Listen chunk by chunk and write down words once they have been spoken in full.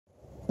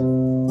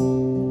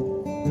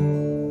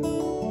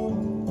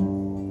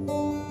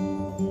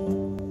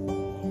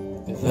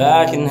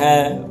I can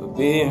have a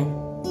beer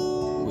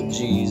with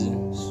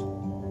Jesus.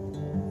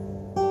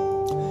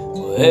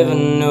 Well,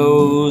 heaven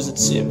knows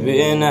it's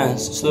been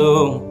nice and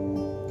slow.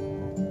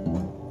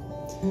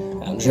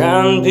 I'm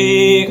trying to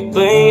pick a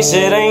place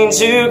that ain't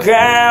too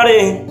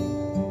crowded,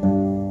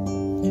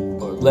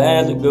 or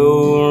gladly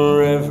go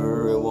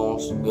wherever it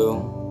wants to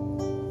go.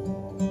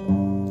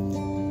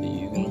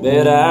 You can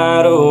bet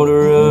I'd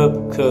order up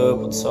a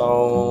couple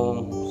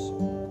tones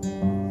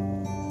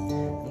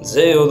and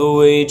tell the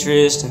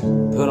waitress to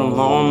put them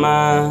on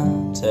my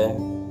tab.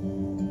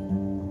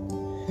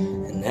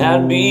 And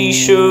I'd be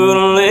sure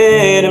to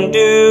let him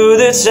do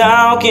the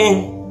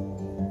talking.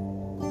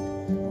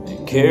 Be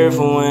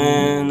careful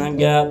when I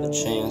got the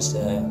chance to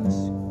ask.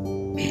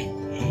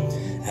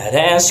 I'd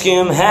ask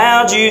him,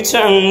 how'd you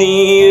turn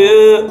the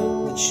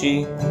other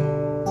cheek?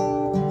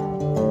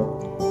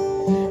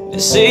 To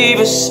save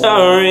a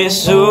sorry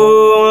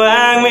soul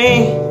like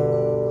me.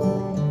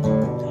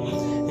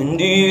 And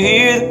do you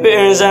hear the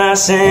prayers I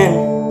sing?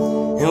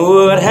 And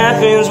what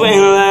happens when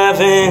life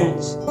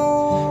ends?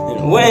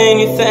 And when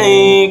you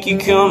think you're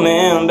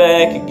coming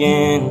back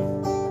again?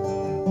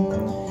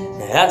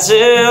 I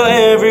tell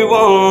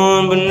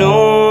everyone, but no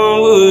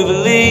one would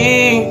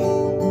believe.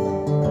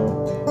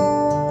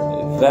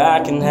 If I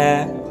can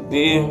have a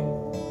beer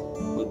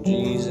with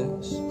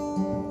Jesus.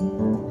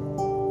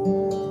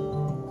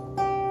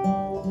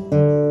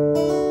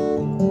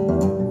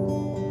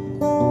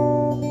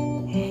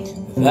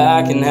 If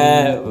I can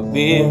have a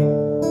beer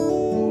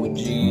with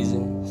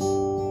Jesus,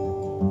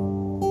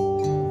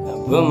 I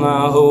put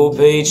my whole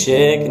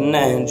paycheck in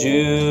that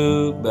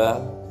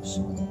jukebox.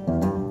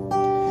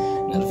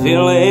 I'd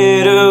fill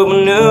it up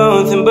with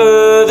nothing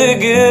but the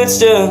good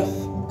stuff.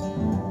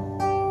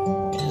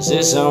 Is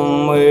there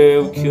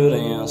somewhere we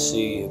couldn't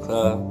see a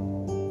cloud?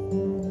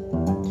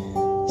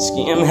 Ask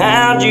him,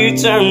 how'd you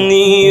turn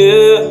the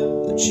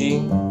other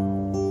cheek?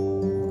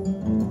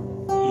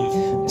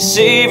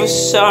 Save a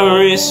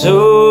sorry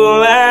soul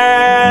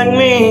like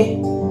me.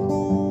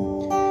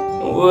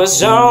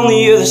 What's on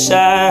the other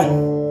side?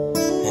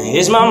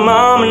 Is my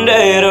mom and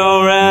dad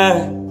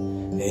alright?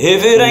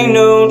 If it ain't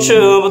no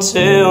trouble,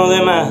 tell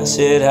them I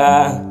said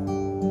hi.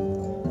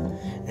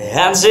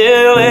 I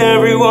tell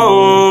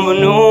everyone, but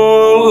no